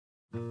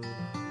Today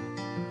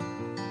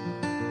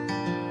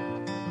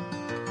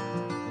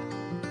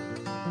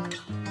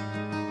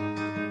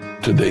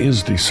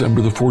is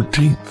December the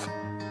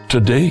 14th.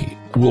 Today,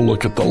 we'll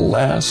look at the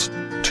last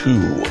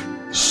two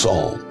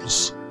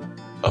Psalms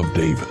of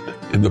David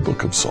in the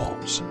book of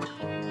Psalms.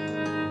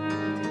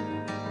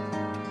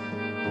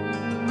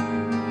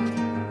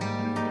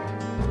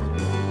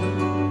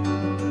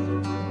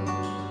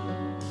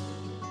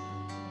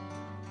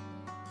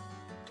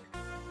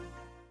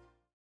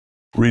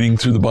 Reading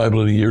through the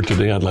Bible in a year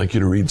today, I'd like you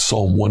to read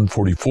Psalm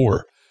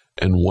 144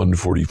 and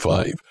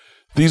 145.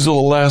 These are the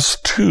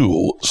last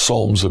two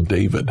Psalms of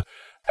David.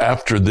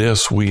 After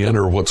this, we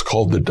enter what's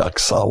called the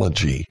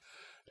doxology,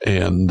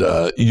 and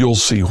you'll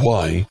see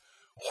why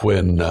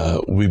when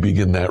we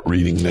begin that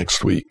reading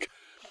next week.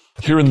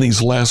 Here in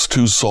these last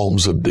two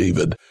Psalms of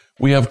David,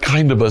 we have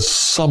kind of a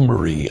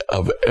summary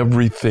of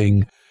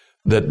everything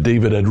that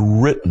David had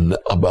written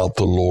about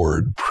the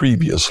Lord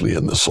previously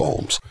in the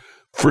Psalms.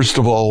 First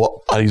of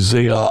all,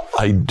 Isaiah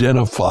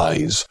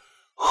identifies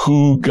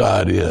who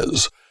God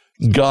is.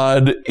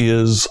 God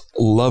is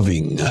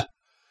loving.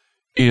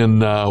 In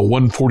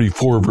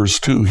 144 verse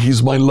 2,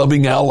 He's my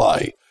loving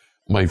ally,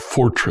 my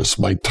fortress,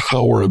 my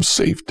tower of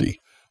safety,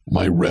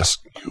 my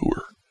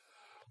rescuer.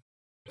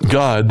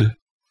 God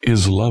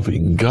is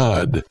loving.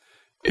 God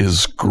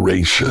is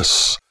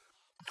gracious.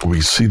 We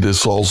see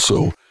this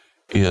also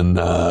in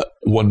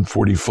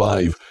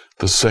 145,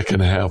 the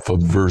second half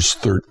of verse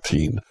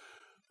 13.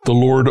 The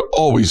Lord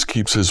always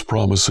keeps His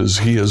promises.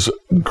 He is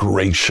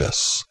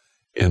gracious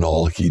in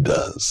all He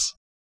does.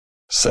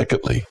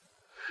 Secondly,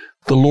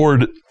 the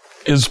Lord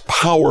is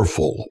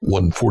powerful,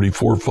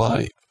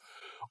 144:5.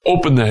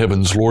 Open the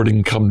heavens, Lord,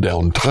 and come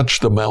down.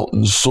 Touch the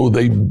mountains so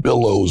they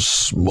billow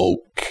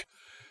smoke.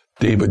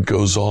 David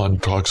goes on,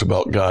 talks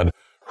about God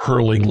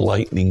hurling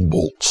lightning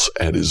bolts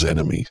at His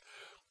enemies.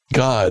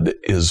 God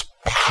is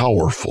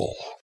powerful.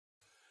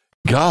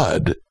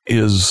 God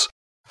is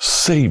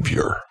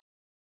Savior.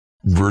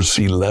 Verse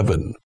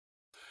 11,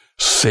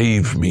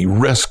 save me,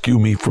 rescue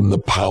me from the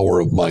power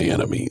of my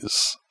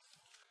enemies.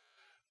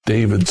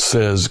 David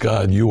says,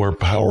 God, you are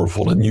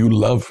powerful and you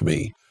love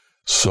me,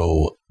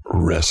 so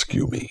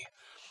rescue me.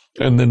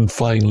 And then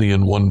finally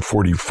in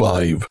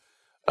 145,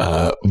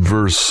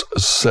 verse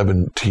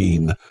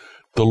 17,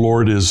 the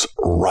Lord is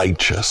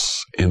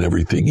righteous in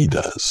everything He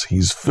does.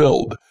 He's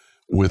filled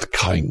with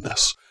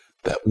kindness.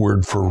 That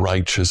word for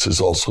righteous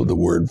is also the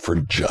word for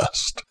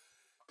just.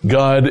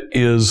 God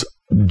is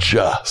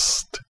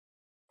just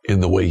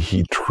in the way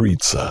He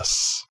treats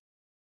us.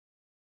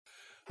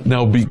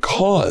 Now,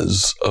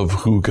 because of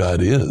who God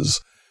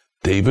is,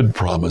 David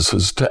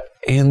promises to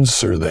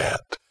answer that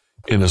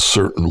in a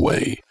certain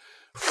way.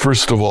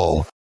 First of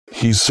all,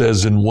 he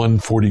says in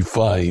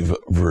 145,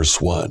 verse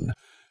 1,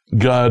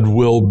 God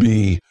will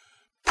be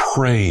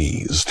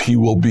praised. He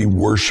will be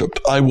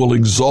worshiped. I will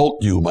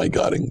exalt you, my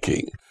God and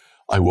King.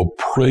 I will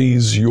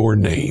praise your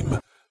name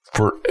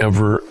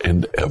forever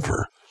and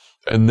ever.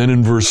 And then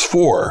in verse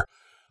 4,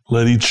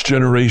 let each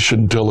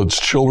generation tell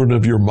its children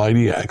of your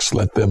mighty acts.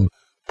 Let them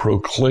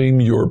proclaim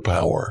your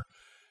power.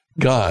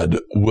 God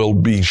will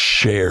be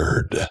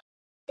shared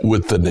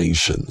with the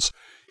nations.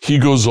 He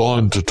goes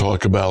on to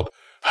talk about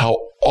how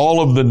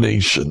all of the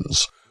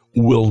nations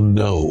will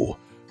know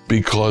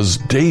because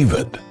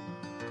David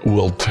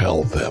will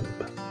tell them.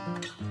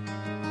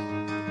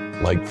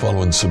 Like,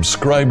 follow, and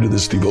subscribe to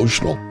this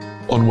devotional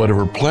on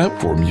whatever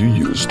platform you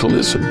use to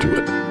listen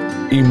to it.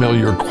 Email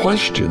your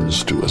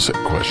questions to us at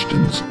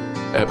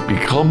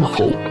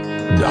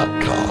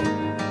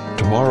questions@becomehope.com.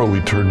 Tomorrow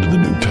we turn to the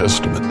New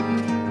Testament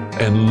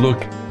and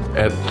look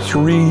at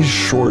 3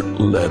 short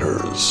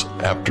letters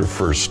after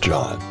 1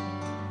 John.